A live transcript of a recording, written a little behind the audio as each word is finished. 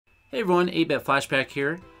Hey everyone, 8-Bit Flashback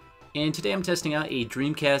here, and today I'm testing out a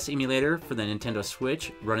Dreamcast emulator for the Nintendo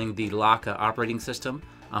Switch running the Lakka operating system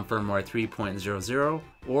on firmware 3.00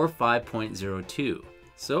 or 5.02.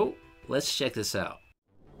 So let's check this out.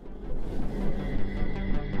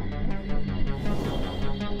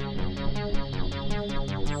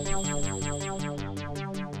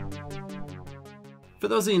 For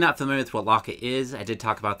those of you not familiar with what Lakka is, I did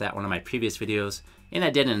talk about that in one of my previous videos, and I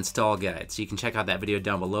did an install guide, so you can check out that video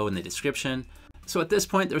down below in the description. So at this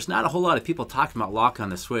point, there's not a whole lot of people talking about Lakka on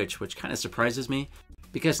the Switch, which kind of surprises me,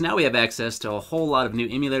 because now we have access to a whole lot of new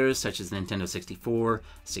emulators such as Nintendo 64,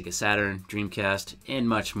 Sega Saturn, Dreamcast, and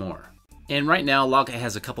much more. And right now, Lakka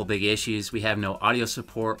has a couple big issues. We have no audio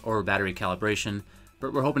support or battery calibration,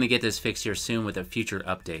 but we're hoping to get this fixed here soon with a future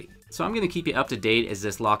update. So I'm going to keep you up to date as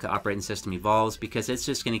this Lakka operating system evolves because it's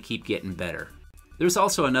just going to keep getting better. There's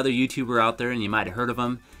also another YouTuber out there, and you might have heard of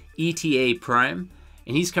him, ETA Prime,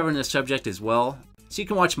 and he's covering this subject as well. So you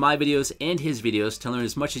can watch my videos and his videos to learn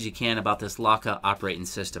as much as you can about this Lakka operating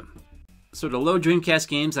system. So to load Dreamcast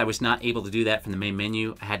games, I was not able to do that from the main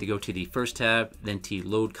menu. I had to go to the first tab, then to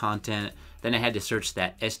load content, then I had to search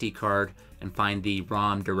that SD card and find the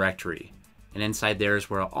ROM directory. And inside there is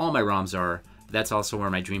where all my ROMs are. That's also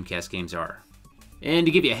where my Dreamcast games are. And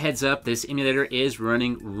to give you a heads up, this emulator is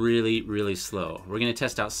running really slow. We're going to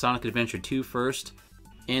test out Sonic Adventure 2 first.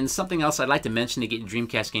 And something else I'd like to mention to get your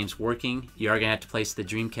Dreamcast games working, you are going to have to place the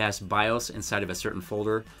Dreamcast BIOS inside of a certain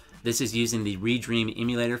folder. This is using the ReDream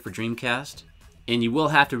Emulator for Dreamcast. And you will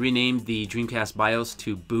have to rename the Dreamcast BIOS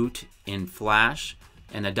to boot in Flash.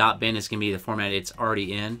 And the .bin is going to be the format it's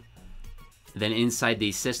already in. Then inside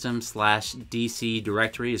the system/DC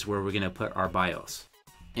directory is where we're going to put our BIOS.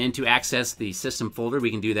 And to access the system folder,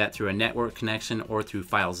 we can do that through a network connection or through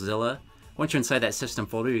FileZilla. Once you're inside that system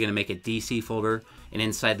folder, you're going to make a DC folder, and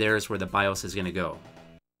inside there is where the BIOS is going to go.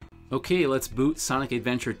 Okay, let's boot Sonic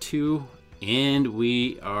Adventure 2, and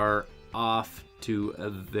we are off to a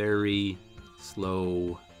very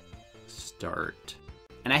slow start.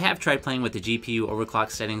 And I have tried playing with the GPU overclock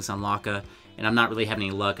settings on Lakka, and I'm not really having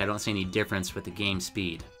any luck. I don't see any difference with the game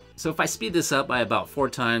speed. So if I speed this up by about 4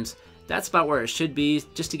 times, that's about where it should be,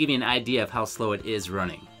 just to give you an idea of how slow it is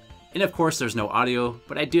running. And of course there's no audio,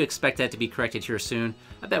 but I do expect that to be corrected here soon.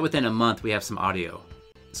 I bet within a month we have some audio.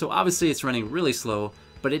 So obviously it's running really slow,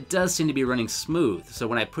 but it does seem to be running smooth. So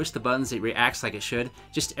when I push the buttons, it reacts like it should.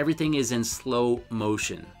 Just everything is in slow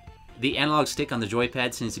motion. The analog stick on the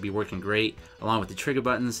joypad seems to be working great, along with the trigger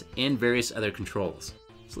buttons and various other controls.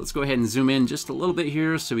 So let's go ahead and zoom in just a little bit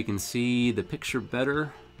here so we can see the picture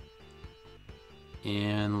better.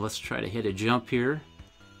 And let's try to hit a jump here.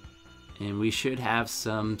 And we should have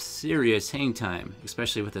some serious hang time,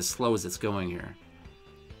 especially with as slow as it's going here.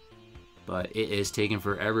 But it is taking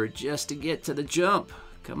forever just to get to the jump.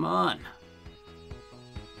 Come on.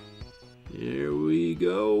 Here we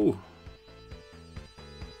go.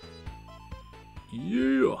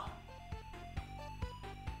 Yeah.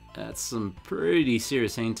 That's some pretty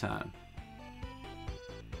serious hang time.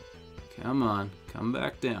 Come on, come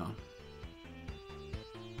back down.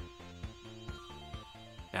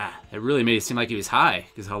 Ah, that really made it seem like it was high,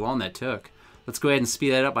 because how long that took. Let's go ahead and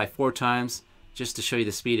speed that up by 4 times, just to show you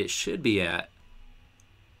the speed it should be at.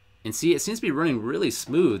 And see, it seems to be running really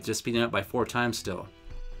smooth, just speeding up by 4 times still.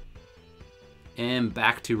 And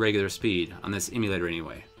back to regular speed, on this emulator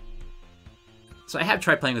anyway. So I have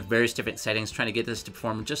tried playing with various different settings, trying to get this to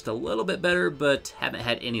perform just a little bit better, but haven't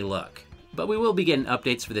had any luck. But we will be getting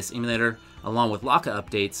updates for this emulator, along with Lakka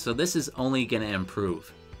updates, so this is only going to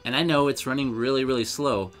improve. And I know it's running really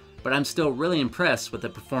slow, but I'm still really impressed with the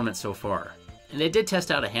performance so far. And I did test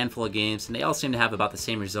out a handful of games, and they all seem to have about the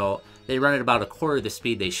same result. They run at about a quarter of the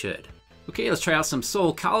speed they should. Okay, let's try out some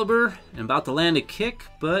Soulcalibur. I'm about to land a kick,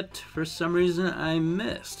 but for some reason I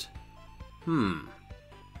missed.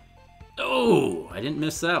 Oh, I didn't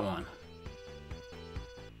miss that one.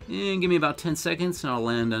 And give me about 10 seconds and I'll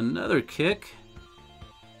land another kick.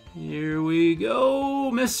 Here we go.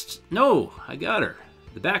 Missed. No, I got her.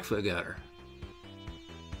 The back foot got her.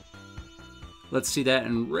 Let's see that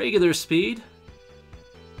in regular speed.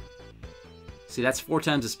 See, that's 4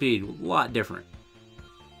 times the speed. A lot different.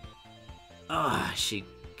 Ah, she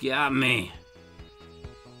got me.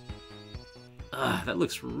 Ah, that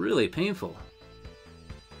looks really painful.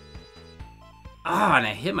 Ah, and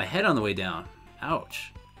I hit my head on the way down.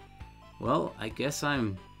 Ouch. Well, I guess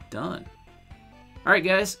I'm done. Alright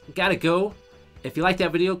guys, gotta go. If you liked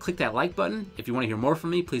that video, click that like button. If you want to hear more from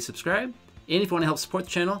me, please subscribe. And if you want to help support the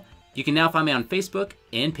channel, you can now find me on Facebook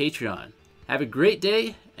and Patreon. Have a great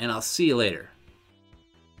day, and I'll see you later.